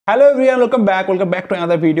Hello everyone, welcome back to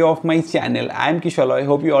another video of my channel. I am Kishalay.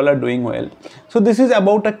 Hope you all are doing well. So this is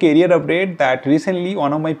about a career update that recently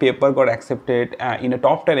one of my paper got accepted in a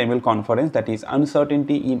top 10 ML conference, that is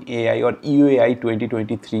Uncertainty in AI or UAI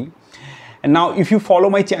 2023. And now if you follow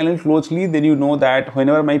my channel closely, then you know that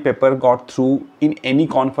whenever my paper got through in any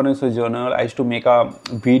conference or journal, I used to make a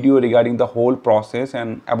video regarding the whole process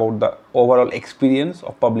and about the overall experience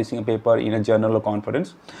of publishing a paper in a journal or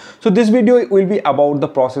conference. So this video will be about the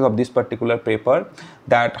process of this particular paper,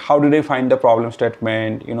 that how did I find the problem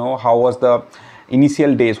statement, how was the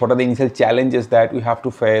initial days, what are the initial challenges that we have to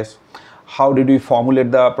face, how did we formulate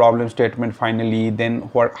the problem statement finally, then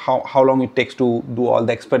how long it takes to do all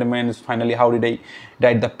the experiments, finally how did I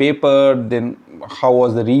write the paper, then how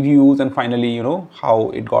was the reviews, and finally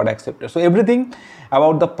how it got accepted. So everything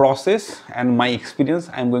about the process and my experience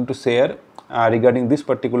I'm going to share regarding this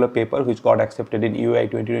particular paper which got accepted in UAI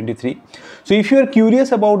 2023. So if you are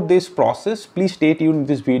curious about this process, please stay tuned in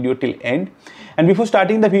this video till end. And before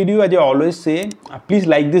starting the video, as I always say, please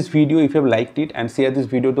like this video if you have liked it and share this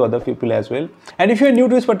video to other people as well. And if you are new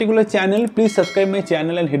to this particular channel, please subscribe my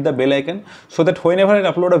channel and hit the bell icon so that whenever I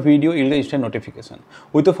upload a video, you'll get instant notification.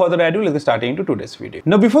 Without further ado, let's get started into today's video.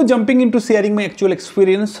 Now, before jumping into sharing my actual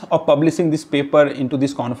experience of publishing this paper into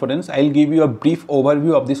this conference, I'll give you a brief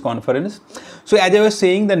overview of this conference. So as I was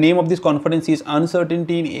saying, the name of this conference is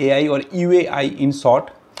Uncertainty in AI or UAI in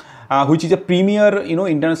short. Which is a premier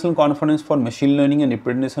international conference for machine learning and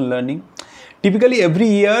representation learning. Typically every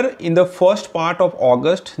year in the first part of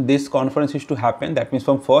August this conference is to happen. That means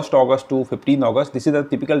from 1st August to 15th August. This is the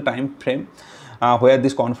typical time frame where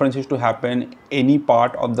this conference is to happen any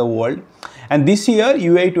part of the world. And this year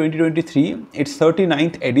UAI 2023, it's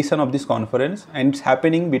 39th edition of this conference, and it's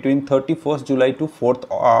happening between 31st July to 4th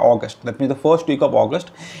August. That means the first week of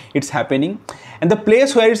August it's happening. And the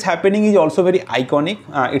place where it's happening is also very iconic.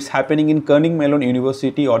 It's happening in Carnegie Mellon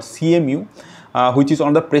University or CMU, which is one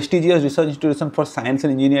of the prestigious research institution for science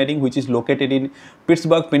and engineering, which is located in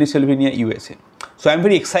Pittsburgh, Pennsylvania, USA. So I'm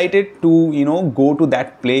very excited to go to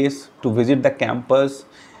that place to visit the campus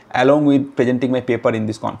along with presenting my paper in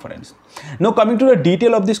this conference. Now coming to the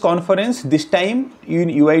detail of this conference, this time in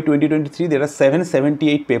UAI 2023 there are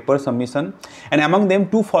 778 paper submission, and among them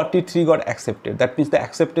 243 got accepted. That means the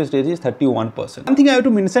acceptance rate is 31%. One thing I have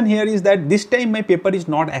to mention here is that this time my paper is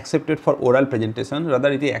not accepted for oral presentation,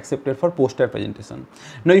 rather it is accepted for poster presentation.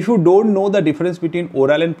 Now if you don't know the difference between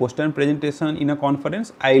oral and poster presentation in a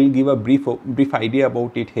conference, I'll give a brief idea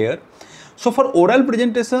about it here. So for oral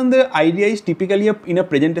presentation, the idea is typically in a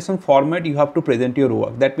presentation format, you have to present your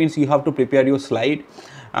work. That means you have to prepare your slide.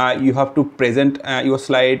 You have to present your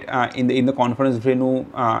slide in the conference venue,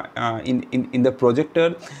 in the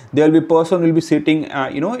projector. There will be a person will be sitting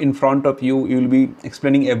in front of you. You will be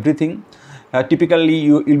explaining everything. Typically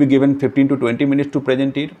you will be given 15 to 20 minutes to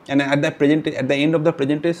present it, and at the end of the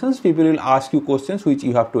presentations people will ask you questions which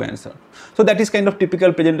you have to answer. So that is kind of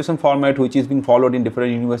typical presentation format which is being followed in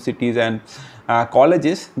different universities and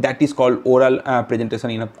colleges. That is called oral presentation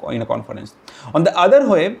in a conference. On the other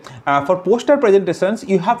way, for poster presentations,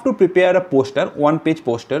 you have to prepare a poster, one-page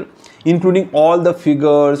poster, including all the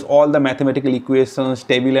figures, all the mathematical equations,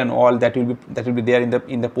 table and all that will be there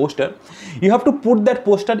in the poster. You have to put that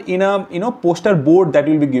poster in a poster board that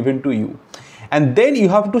will be given to you, and then you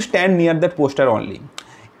have to stand near that poster only.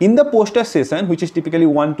 In the poster session, which is typically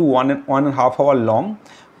 1 to 1.5 hours long,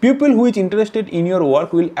 people who is interested in your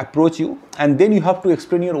work will approach you, and then you have to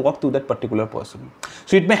explain your work to that particular person.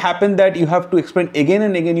 So it may happen that you have to explain again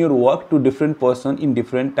and again your work to different person in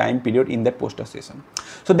different time period in that poster session.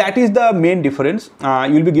 So that is the main difference.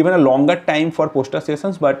 You will be given a longer time for poster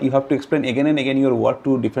sessions, but you have to explain again and again your work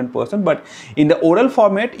to different person. But in the oral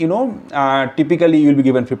format, typically you will be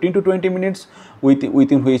given 15 to 20 minutes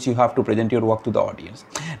within which you have to present your work to the audience.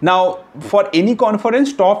 Now for any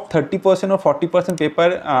conference, top 30% or 40%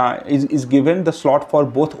 paper is given the slot for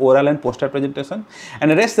both oral and poster presentation,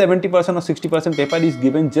 and the rest 70% or 60% paper is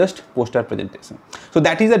given just poster presentation. So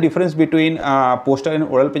that is the difference between poster and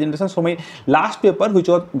oral presentation. So my last paper which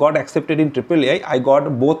got accepted in AAA, I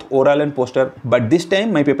got both oral and poster, but this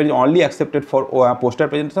time my paper is only accepted for poster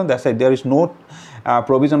presentation. That's why there is no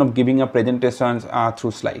provision of giving a presentations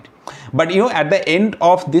through slide. But at the end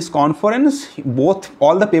of this conference,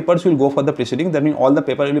 all the papers will go for the proceedings. That means all the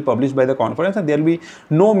paper will be published by the conference, and there will be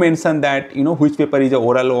no mention that which paper is a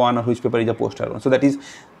oral one or which paper is a poster one. So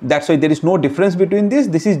that's why there is no difference between this.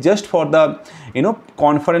 This is just for the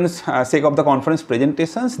conference sake of the conference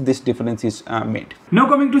presentations, this difference is made. Now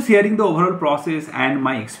coming to sharing the overall process and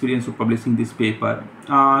my experience of publishing this paper.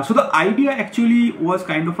 So the idea actually was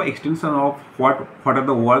kind of an extension of what are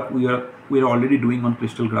the work we are already doing on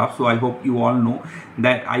crystal graphs. So I hope you all know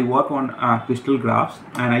that I work on crystal graphs,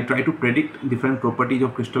 and I try to predict different properties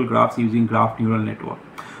of crystal graphs using graph neural network.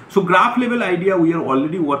 So graph level idea we are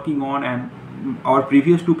already working on, and our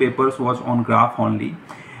previous 2 papers was on graph only.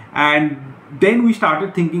 And then we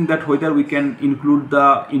started thinking that whether we can include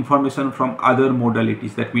the information from other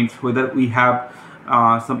modalities. That means whether we have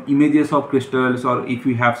some images of crystals, or if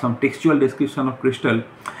we have some textual description of crystal,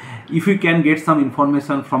 if we can get some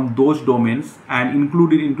information from those domains and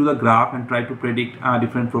include it into the graph and try to predict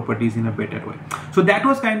different properties in a better way. So that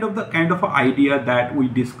was kind of an idea that we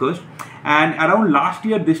discussed. And around last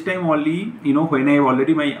year this time only, when I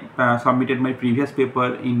already submitted my previous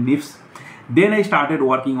paper in NIFS, then I started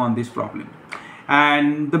working on this problem.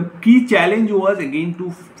 And the key challenge was again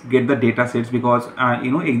to get the data sets, because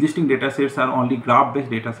existing data sets are only graph based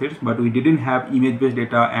data sets, but we didn't have image based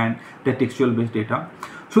data and the textual based data.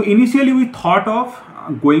 So initially we thought of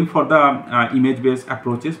going for the image based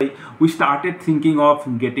approaches. We started thinking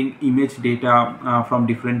of getting image data from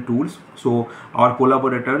different tools. So our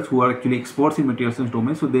collaborators who are actually experts in material science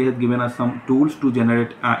domain, so they have given us some tools to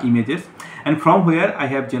generate images, and from where I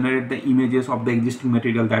have generated the images of the existing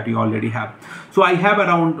material that we already have. So I have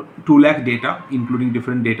around 2 lakh data including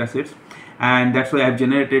different data sets, and that's why I have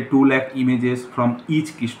generated 2 lakh images from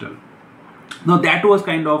each crystal. Now that was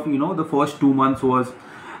kind of the first 2 months was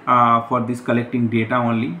for this collecting data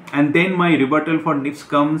only, and then my rebuttal for NIFS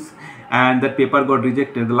comes, and that paper got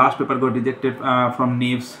rejected. The last paper got rejected from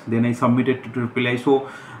NIFS. Then I submitted to IIII. So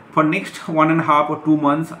for next 1.5 or 2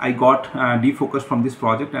 months I got defocused from this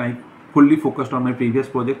project, and I fully focused on my previous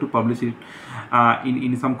project to publish it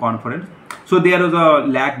in some conference. So there was a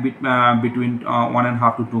lag between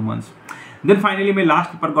 1.5 to 2 months. Then finally my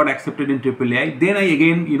last paper got accepted in IIII. Then I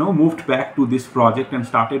again moved back to this project and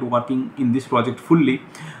started working in this project fully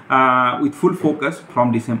with full focus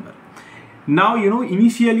from December. Now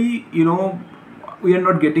initially we are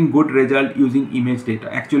not getting good result using image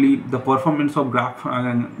data. Actually the performance of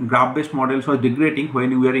graph based models was degrading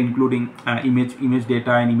when we are including image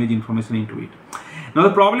data and image information into it. Now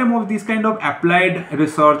the problem of this kind of applied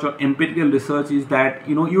research or empirical research is that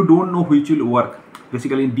you don't know which will work.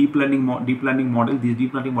 Basically in deep learning models, these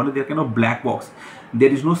deep learning models, they are kind of black box. There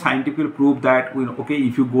is no scientific proof that okay,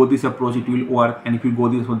 if you go this approach it will work, and if you go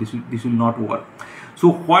this one, this will not work. So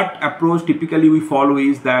what approach typically we follow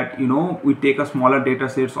is that we take a smaller data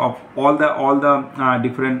sets of all the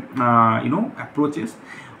different approaches.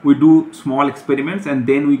 We do small experiments, and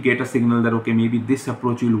then we get a signal that okay, maybe this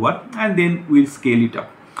approach will work, and then we'll scale it up.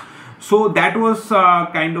 So that was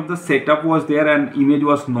kind of the setup was there, and image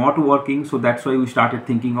was not working. So that's why we started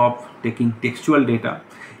thinking of taking textual data.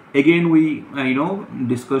 Again we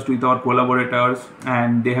discussed with our collaborators,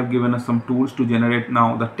 and they have given us some tools to generate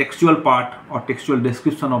now the textual part or textual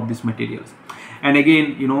description of these materials. And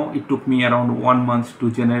again it took me around 1 month to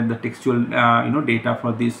generate the textual data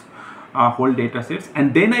for this whole data sets,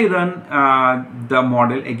 and then I run the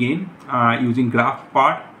model again using graph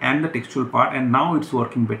part and the textual part, and now it's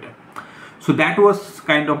working better. So that was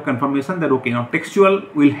kind of confirmation that okay, now textual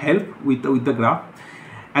will help with the graph.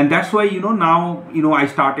 And that's why now I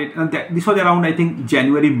started, and this was around I think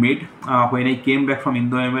January mid when I came back from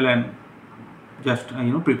IndoML and just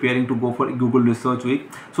preparing to go for Google Research Week.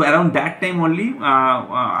 So around that time only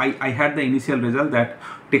I had the initial result that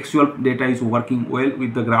textual data is working well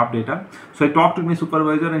with the graph data. So I talked to my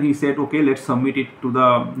supervisor, and he said okay, let's submit it to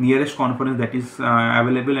the nearest conference that is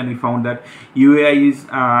available, and we found that UAI is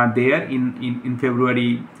there in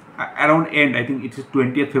February around end. I think it is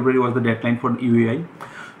 20th February was the deadline for UAI.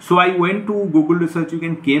 So I went to Google Research Week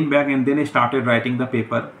and came back, and then I started writing the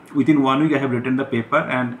paper. Within 1 week I have written the paper,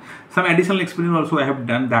 and some additional experience also I have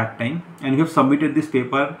done that time, and we have submitted this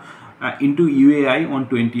paper into UAI on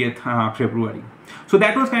 20th February. So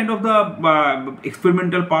that was kind of the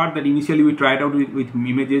experimental part that initially we tried out with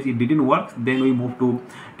images. It didn't work. Then we moved to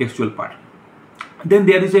textual part. Then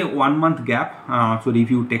there is a 1 month gap, so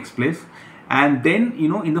review takes place, and then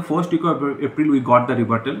in the first week of April we got the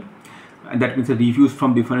rebuttal, and that means the reviews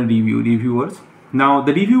from different reviewers. Now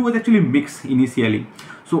the review was actually mixed initially.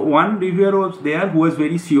 So one reviewer was there who was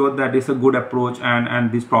very sure that it's a good approach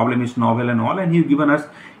and this problem is novel and all, and he's given us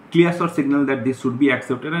clear sort signal that this should be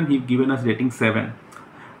accepted, and he's given us rating 7.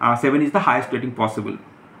 7 is the highest rating possible.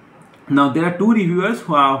 Now there are 2 reviewers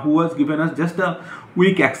who has given us just a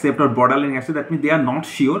weak accept or borderline accept. That means they are not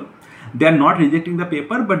sure, They are not rejecting the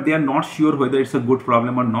paper, but they are not sure whether it's a good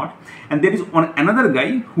problem or not. And there is another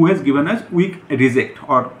guy who has given us weak reject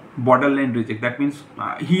or borderline reject. That means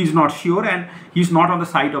he is not sure and he's not on the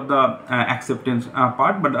side of the acceptance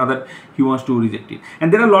part, but other he wants to reject it.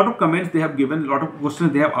 And there are a lot of comments they have given, a lot of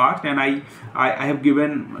questions they have asked, and I have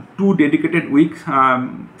given 2 dedicated weeks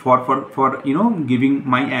for giving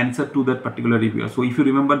my answer to that particular reviewer. So if you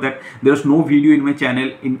remember that there was no video in my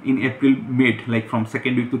channel in April mid, like from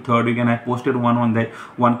 2nd week to 3rd week, and I posted one on that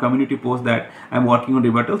one community post that I'm working on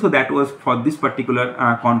rebuttal. So that was for this particular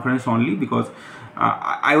conference only, because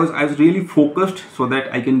I was really focused so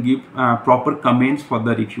that I can give proper comments for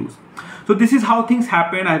the reviews. So this is how things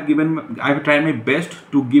happen. I have tried my best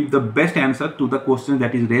to give the best answer to the question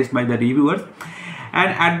that is raised by the reviewers.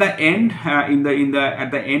 And at the end,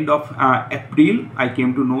 at the end of April, I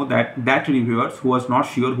came to know that reviewers who was not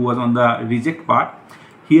sure, who was on the reject part,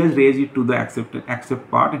 he has raised it to the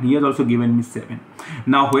accept part, and he has also given me 7.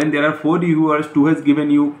 Now, when there are 4 reviewers, 2 has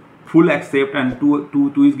given you full accept and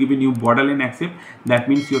two is giving you borderline accept, that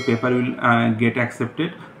means your paper will get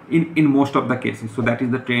accepted in most of the cases. So that is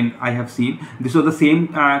the trend I have seen. This was the same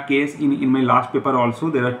case in my last paper also.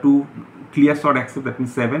 There are 2 clear shot accept, that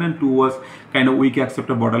means 7, and 2 was kind of weak accept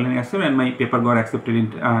or borderline accept, and my paper got accepted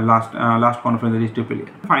in last conference, that is AAA.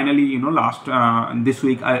 Finally,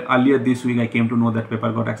 earlier this week I came to know that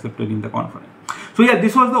paper got accepted in the conference. So yeah,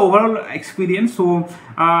 this was the overall experience. So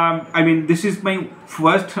I mean, this is my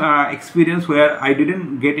first experience where I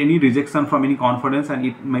didn't get any rejection from any conference,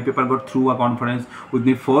 and my paper got through a conference with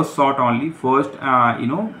the first shot only, first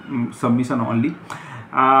submission only.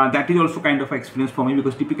 That is also kind of experience for me,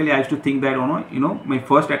 because typically I used to think that my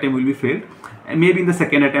first attempt will be failed, and maybe in the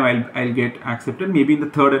second attempt I'll get accepted, maybe in the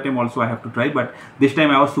third attempt also I have to try. But this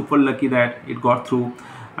time I was super lucky that it got through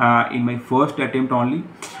in my first attempt only.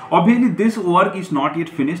 Obviously this work is not yet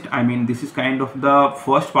finished. I mean, this is kind of the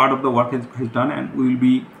first part of the work has done, and we will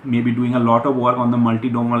be maybe doing a lot of work on the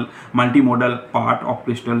multimodal part of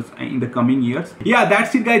crystals in the coming years. Yeah,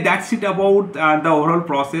 that's it guys. That's it about the overall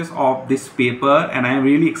process of this paper, and I am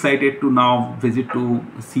really excited to now visit to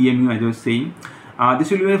CMU, as I was saying.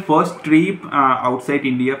 This will be my first trip outside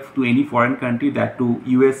India to any foreign country, that to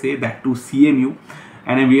USA, that to CMU.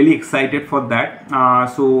 And I'm really excited for that.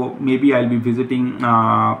 So maybe I'll be visiting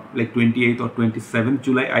like 28th or 27th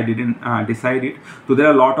July. I didn't decide it. So there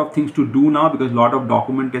are a lot of things to do now, because a lot of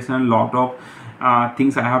documentation, a lot of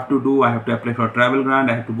things I have to do. I have to apply for a travel grant,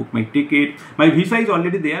 I have to book my ticket. My visa is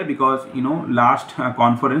already there, because last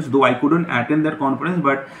conference, though I couldn't attend that conference,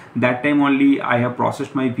 but that time only I have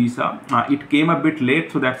processed my visa. It came a bit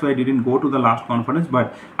late, so that's why I didn't go to the last conference,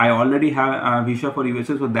 but I already have a visa for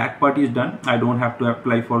USA, so that part is done. I don't have to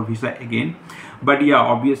apply for visa again. But yeah,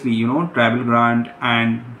 obviously travel grant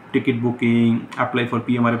and ticket booking, apply for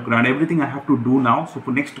PMRF grant, everything I have to do now. So for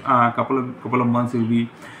next couple of months it will be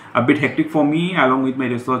a bit hectic for me. Along with my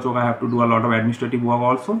research work, I have to do a lot of administrative work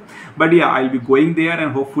also. But yeah, I'll be going there,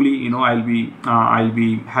 and hopefully I'll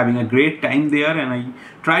be having a great time there, and I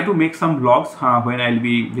try to make some vlogs when I'll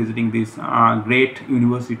be visiting this great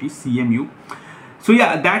university, CMU. So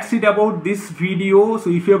yeah, that's it about this video. So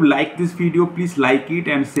if you have liked this video, please like it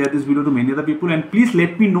and share this video to many other people, and please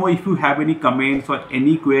let me know if you have any comments or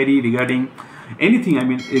any query regarding anything, I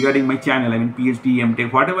mean regarding my channel, I mean PhD,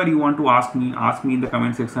 MTech, whatever you want to ask me in the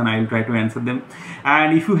comment section. I will try to answer them.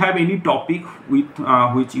 And if you have any topic with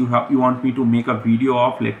which you want me to make a video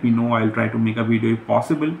of, let me know. I will try to make a video if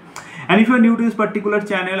possible. And if you are new to this particular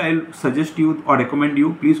channel, I'll suggest you or recommend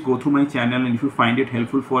you, please go through my channel, and if you find it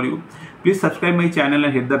helpful for you, please subscribe my channel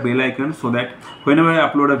and hit the bell icon, so that whenever I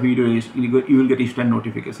upload a video, you will get instant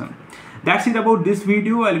notification. That's it about this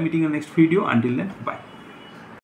video. I'll be meeting in the next video. Until then, bye.